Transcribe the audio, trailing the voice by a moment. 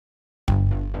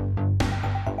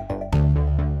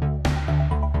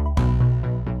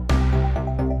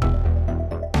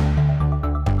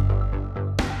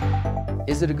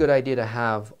is it a good idea to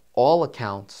have all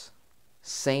accounts,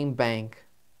 same bank,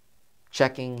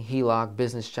 checking, HELOC,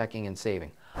 business checking, and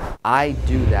saving? I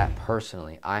do that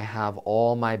personally. I have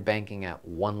all my banking at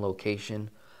one location,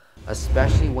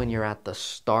 especially when you're at the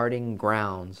starting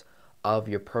grounds of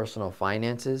your personal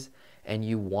finances and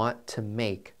you want to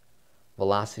make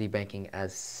velocity banking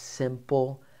as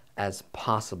simple as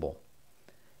possible.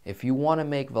 If you want to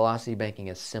make velocity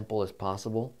banking as simple as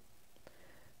possible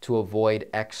to avoid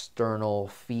external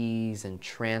fees and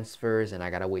transfers, and I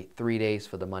gotta wait 3 days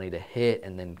for the money to hit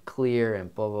and then clear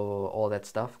and blah, blah, blah, all that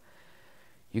stuff,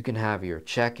 you can have your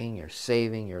checking, your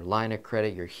saving, your line of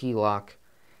credit, your HELOC,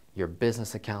 your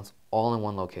business accounts all in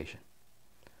one location.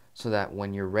 So that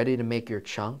when you're ready to make your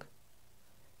chunk,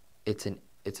 it's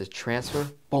a transfer,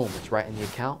 boom, it's right in the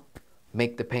account,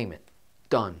 make the payment,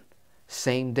 done.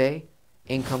 Same day,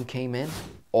 income came in,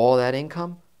 all that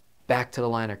income, back to the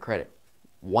line of credit.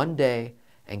 One day,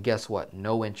 and guess what?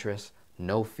 No interest,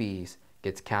 no fees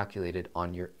gets calculated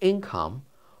on your income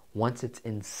once it's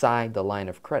inside the line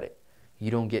of credit. You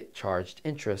don't get charged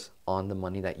interest on the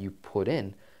money that you put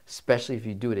in, especially if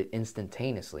you do it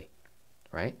instantaneously,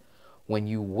 right? When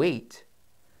you wait,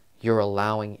 you're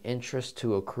allowing interest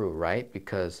to accrue, right?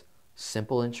 Because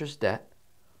simple interest debt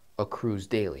accrues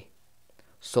daily.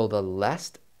 So the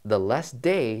less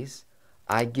days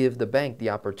I give the bank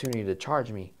the opportunity to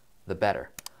charge me, the better.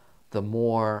 The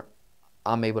more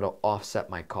I'm able to offset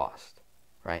my cost,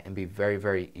 right? And be very,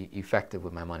 very effective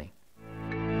with my money.